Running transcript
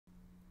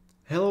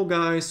Hello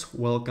guys,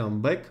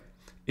 welcome back.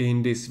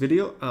 In this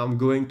video I'm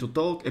going to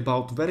talk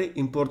about very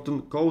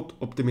important code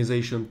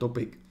optimization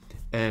topic,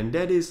 and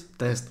that is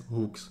test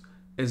hooks.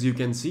 As you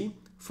can see,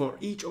 for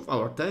each of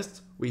our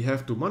tests we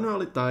have to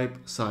manually type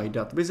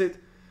site.visit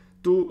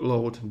to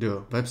load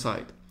the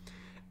website.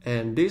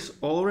 And this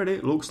already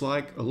looks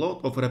like a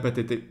lot of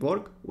repetitive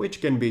work which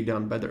can be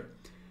done better.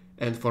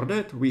 And for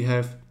that we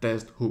have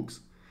test hooks.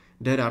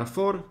 There are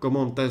 4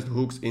 common test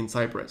hooks in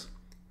Cypress: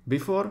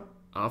 before,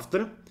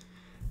 after,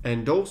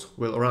 and those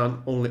will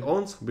run only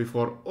once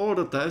before all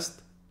the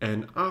tests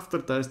and after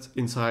tests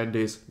inside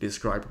this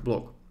describe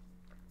block.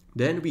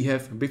 Then we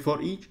have before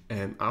each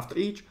and after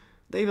each.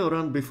 They will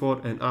run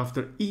before and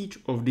after each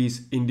of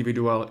these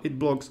individual it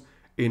blocks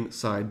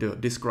inside the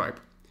describe.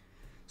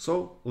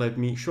 So let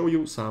me show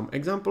you some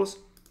examples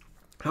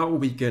how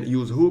we can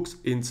use hooks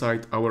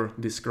inside our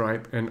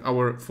describe and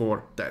our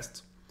 4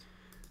 tests.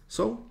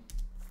 So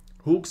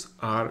hooks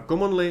are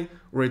commonly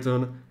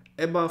written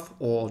above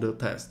all the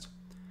tests.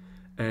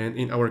 And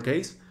in our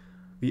case,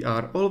 we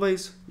are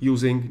always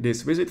using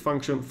this visit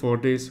function for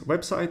this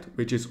website,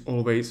 which is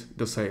always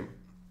the same.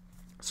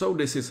 So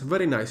this is a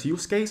very nice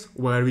use case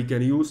where we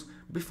can use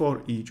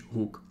before each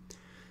hook.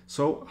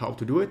 So how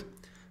to do it?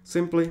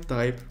 Simply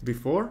type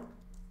before,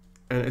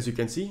 and as you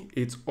can see,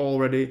 it's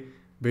already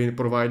been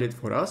provided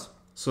for us.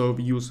 So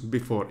we use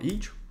before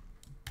each.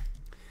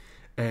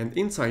 And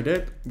inside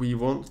that, we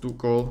want to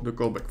call the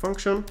callback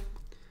function.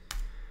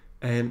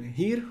 And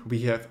here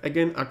we have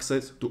again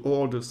access to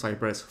all the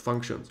Cypress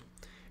functions.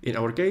 In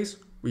our case,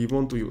 we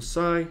want to use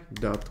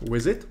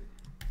sci.visit,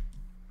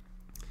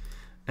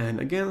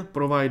 and again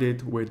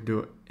provided with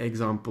the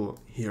example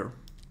here.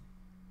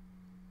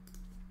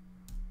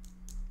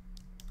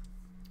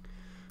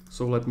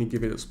 So let me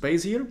give it a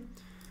space here.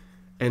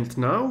 And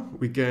now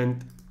we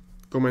can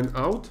comment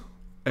out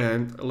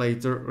and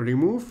later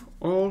remove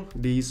all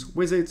these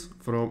visits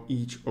from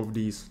each of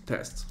these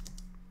tests.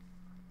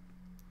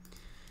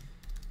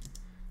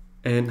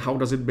 And how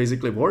does it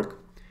basically work?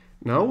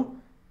 Now,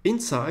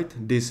 inside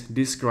this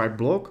describe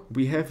block,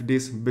 we have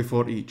this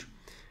before each.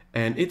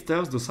 And it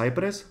tells the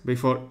Cypress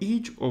before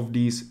each of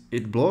these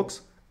it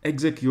blocks,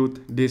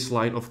 execute this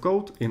line of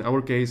code. In our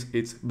case,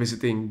 it's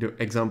visiting the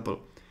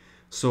example.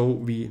 So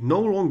we no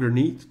longer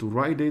need to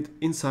write it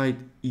inside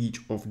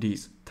each of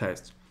these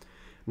tests.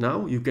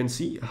 Now you can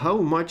see how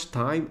much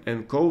time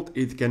and code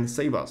it can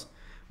save us.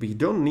 We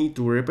don't need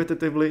to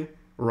repetitively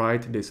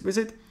write this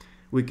visit.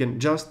 We can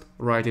just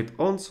write it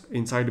once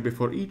inside the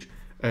before each,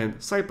 and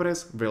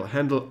Cypress will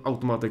handle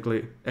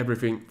automatically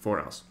everything for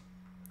us.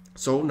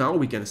 So now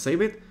we can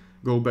save it,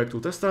 go back to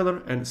test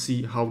runner and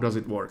see how does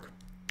it work.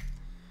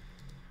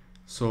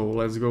 So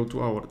let's go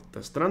to our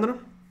test runner.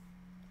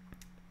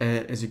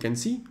 And as you can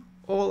see,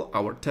 all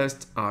our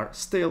tests are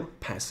still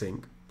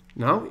passing.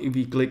 Now if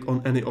we click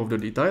on any of the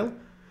detail,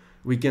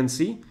 we can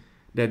see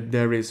that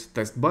there is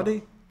test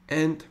body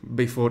and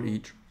before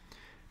each.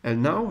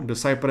 And now the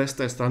Cypress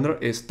test runner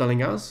is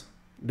telling us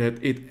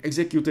that it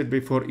executed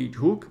before each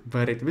hook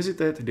where it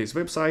visited this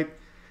website,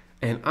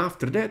 and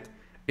after that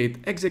it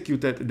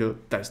executed the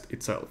test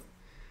itself.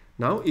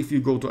 Now if you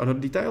go to another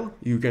detail,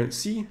 you can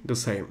see the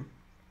same.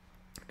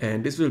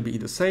 And this will be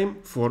the same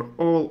for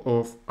all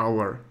of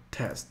our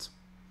tests.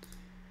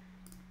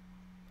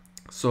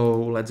 So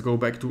let's go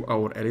back to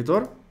our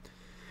editor.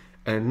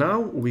 And now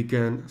we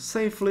can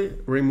safely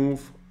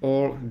remove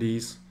all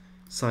these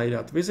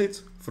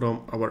site.visits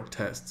from our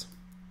tests.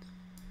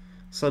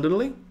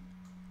 Suddenly,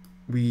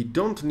 we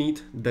don't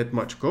need that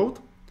much code,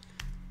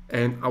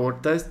 and our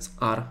tests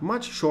are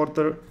much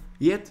shorter,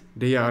 yet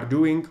they are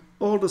doing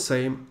all the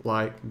same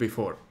like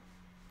before.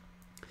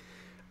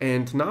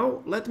 And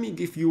now let me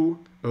give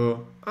you a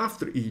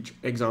after each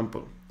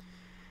example.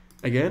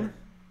 Again,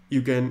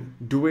 you can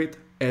do it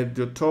at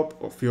the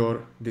top of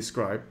your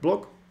describe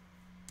block.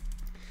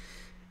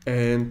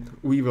 And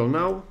we will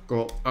now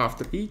call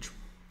after each.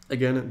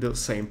 Again, the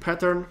same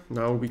pattern.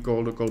 Now we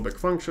call the callback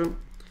function,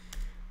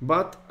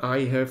 but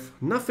I have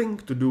nothing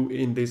to do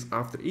in this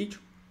after each.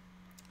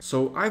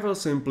 So I will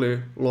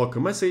simply log a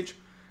message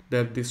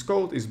that this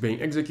code is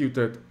being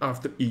executed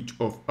after each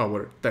of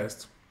our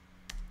tests.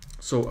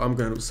 So I'm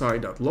going to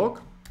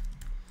site.log,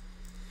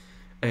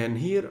 and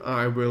here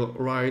I will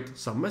write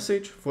some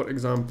message, for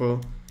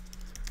example,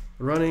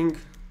 running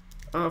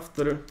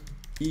after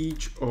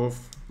each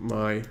of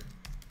my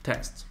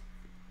tests.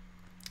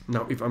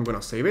 Now if I'm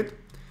gonna save it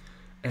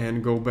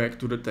and go back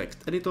to the text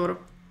editor,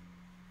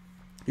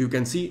 you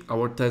can see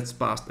our tests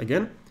passed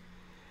again.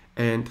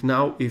 And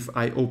now if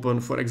I open,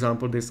 for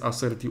example, this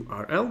assert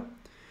URL,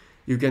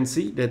 you can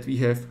see that we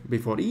have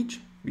before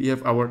each, we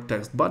have our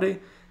test body,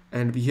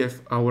 and we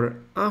have our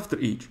after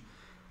each.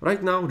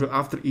 Right now the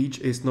after each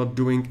is not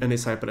doing any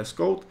Cypress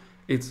code,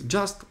 it's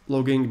just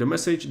logging the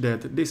message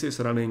that this is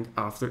running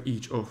after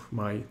each of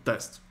my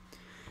tests.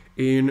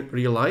 In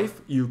real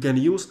life, you can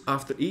use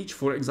after each,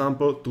 for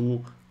example,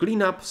 to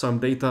clean up some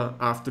data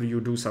after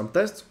you do some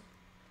tests.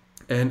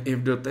 And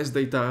if the test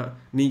data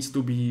needs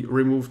to be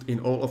removed in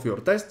all of your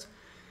tests,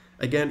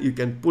 again, you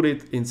can put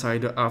it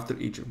inside the after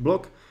each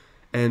block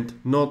and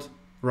not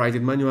write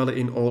it manually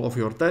in all of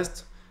your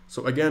tests.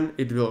 So again,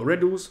 it will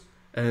reduce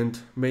and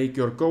make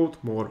your code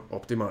more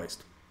optimized.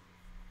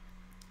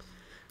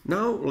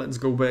 Now let's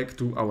go back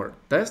to our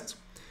tests,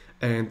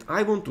 and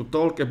I want to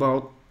talk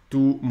about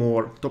two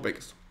more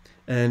topics.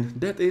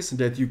 And that is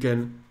that you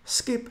can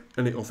skip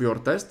any of your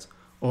tests,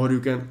 or you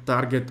can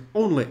target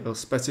only a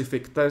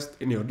specific test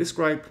in your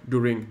describe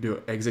during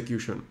the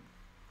execution.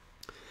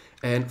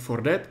 And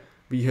for that,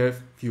 we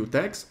have few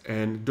tags,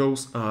 and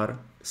those are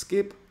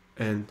skip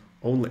and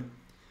only.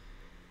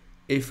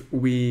 If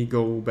we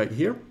go back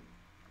here,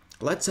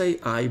 let's say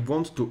I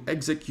want to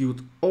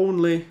execute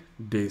only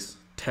this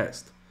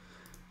test.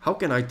 How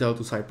can I tell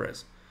to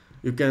Cypress?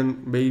 You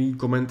can maybe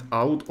comment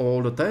out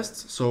all the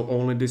tests, so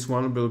only this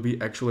one will be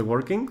actually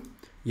working.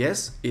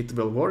 Yes, it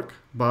will work,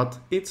 but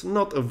it's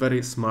not a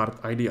very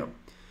smart idea.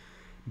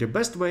 The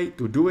best way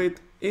to do it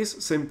is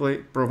simply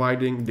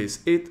providing this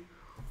it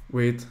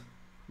with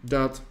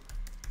that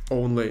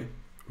only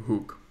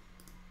hook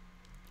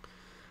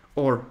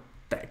or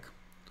tag.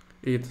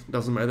 It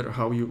doesn't matter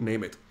how you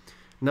name it.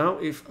 Now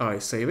if I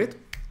save it,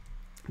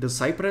 the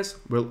Cypress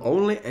will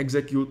only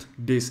execute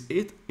this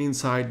it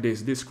inside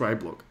this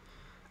describe block,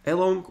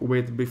 along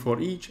with before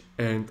each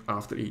and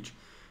after each.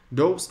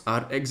 Those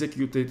are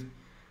executed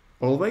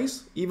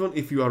always, even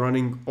if you are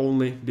running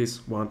only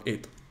this one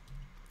it.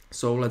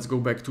 So let's go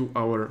back to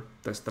our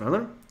test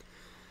runner.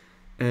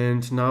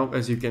 And now,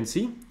 as you can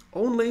see,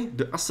 only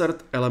the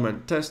assert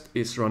element test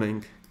is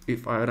running.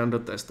 If I run the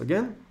test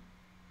again,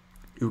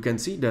 you can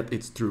see that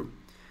it's true.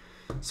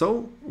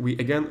 So we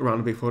again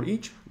run before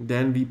each,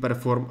 then we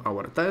perform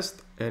our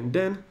test, and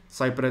then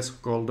Cypress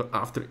call the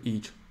after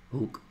each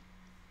hook.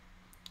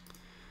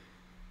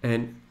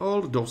 And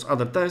all those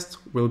other tests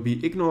will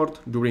be ignored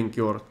during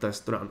your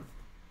test run.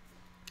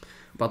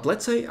 But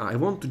let's say I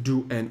want to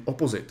do an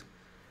opposite.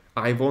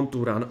 I want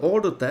to run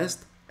all the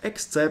tests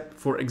except,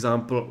 for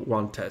example,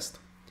 one test.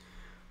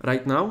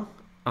 Right now,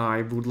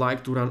 I would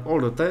like to run all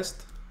the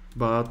tests,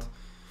 but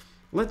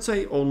let's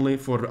say only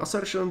for the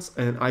assertions,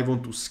 and I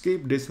want to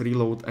skip this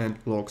reload and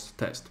logs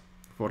test.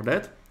 For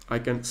that, I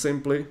can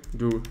simply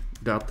do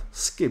that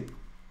skip.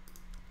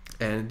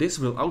 And this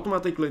will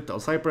automatically tell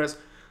Cypress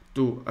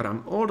to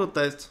run all the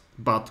tests,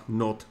 but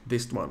not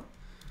this one.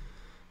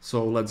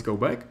 So let's go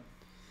back.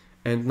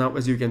 And now,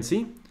 as you can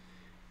see,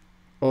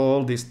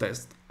 all these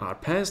tests are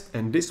passed,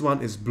 and this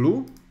one is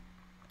blue.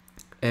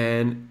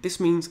 And this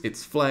means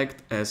it's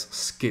flagged as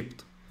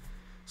skipped.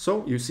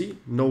 So you see,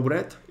 no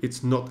red,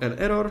 it's not an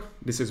error,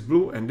 this is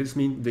blue, and this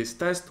means this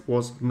test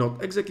was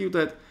not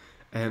executed,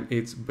 and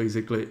it's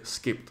basically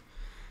skipped.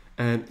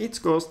 And it's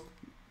caused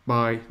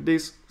by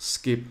this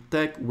skip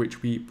tag,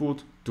 which we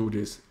put to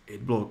this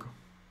it block.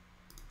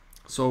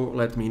 So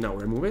let me now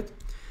remove it.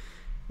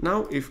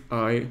 Now if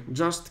I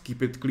just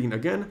keep it clean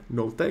again,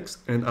 no tags,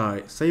 and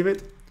I save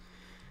it,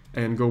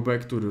 and go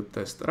back to the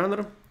test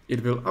runner,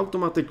 it will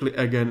automatically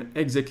again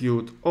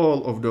execute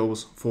all of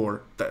those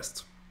 4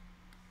 tests.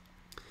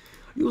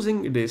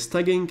 Using this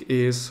tagging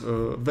is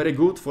very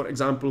good, for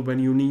example, when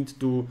you need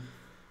to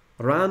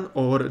run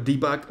or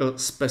debug a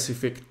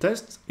specific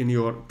test in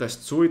your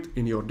test suite,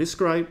 in your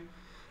describe,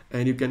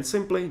 and you can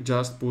simply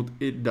just put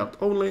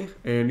it.only,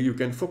 and you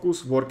can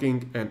focus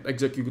working and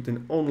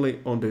executing only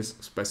on this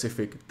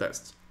specific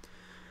tests.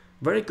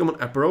 Very common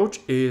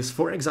approach is,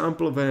 for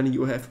example, when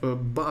you have a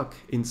bug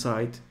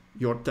inside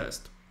your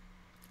test.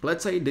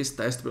 Let's say this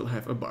test will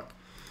have a bug.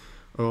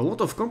 A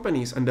lot of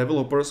companies and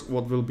developers,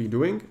 what will be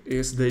doing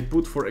is they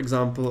put, for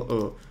example,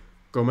 a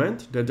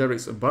comment that there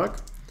is a bug,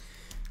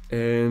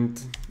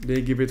 and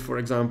they give it, for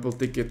example,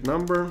 ticket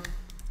number,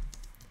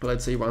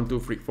 let's say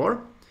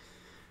 1234,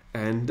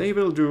 and they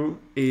will do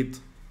it.skip.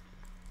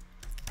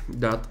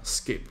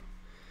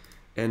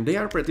 And they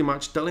are pretty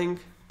much telling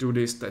to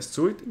this test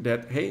suite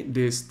that, hey,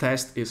 this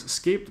test is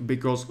skipped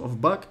because of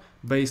bug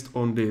based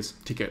on this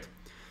ticket.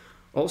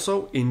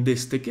 Also, in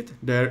this ticket,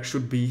 there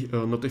should be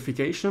a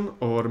notification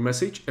or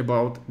message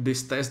about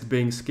this test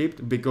being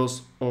skipped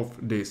because of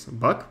this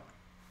bug.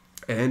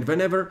 And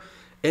whenever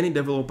any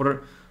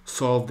developer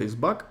solves this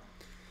bug,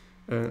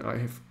 I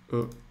have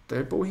a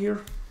typo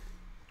here,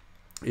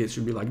 it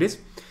should be like this.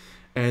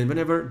 And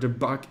whenever the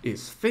bug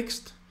is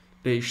fixed,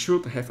 they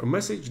should have a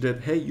message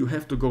that, hey, you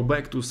have to go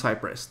back to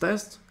Cypress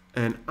tests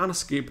and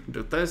unskip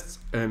the tests,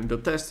 and the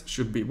test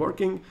should be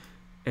working.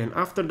 And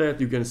after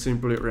that, you can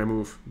simply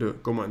remove the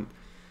command.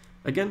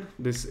 Again,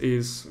 this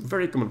is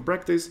very common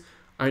practice.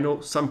 I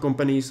know some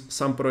companies,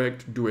 some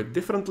projects do it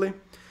differently,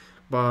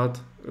 but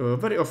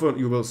very often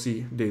you will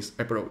see this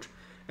approach.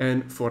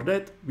 And for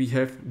that, we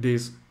have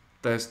these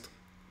test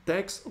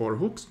tags or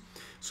hooks.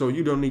 So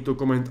you don't need to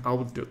comment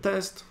out the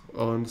test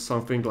on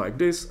something like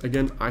this.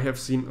 Again, I have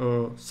seen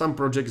some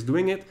projects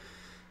doing it,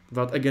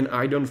 but again,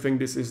 I don't think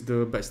this is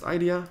the best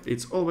idea.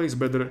 It's always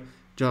better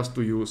just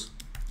to use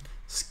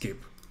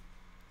skip.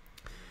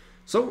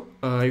 So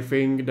I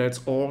think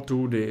that's all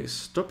to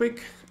this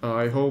topic.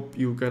 I hope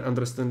you can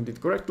understand it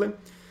correctly.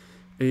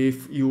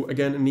 If you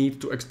again need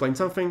to explain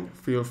something,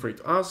 feel free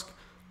to ask.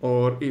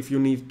 Or if you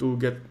need to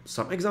get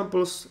some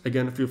examples,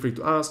 again, feel free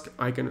to ask.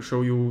 I can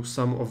show you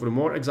some of the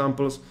more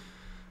examples.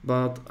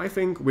 But I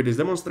think with this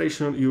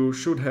demonstration, you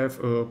should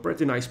have a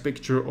pretty nice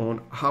picture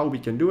on how we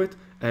can do it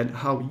and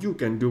how you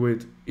can do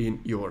it in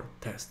your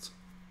tests.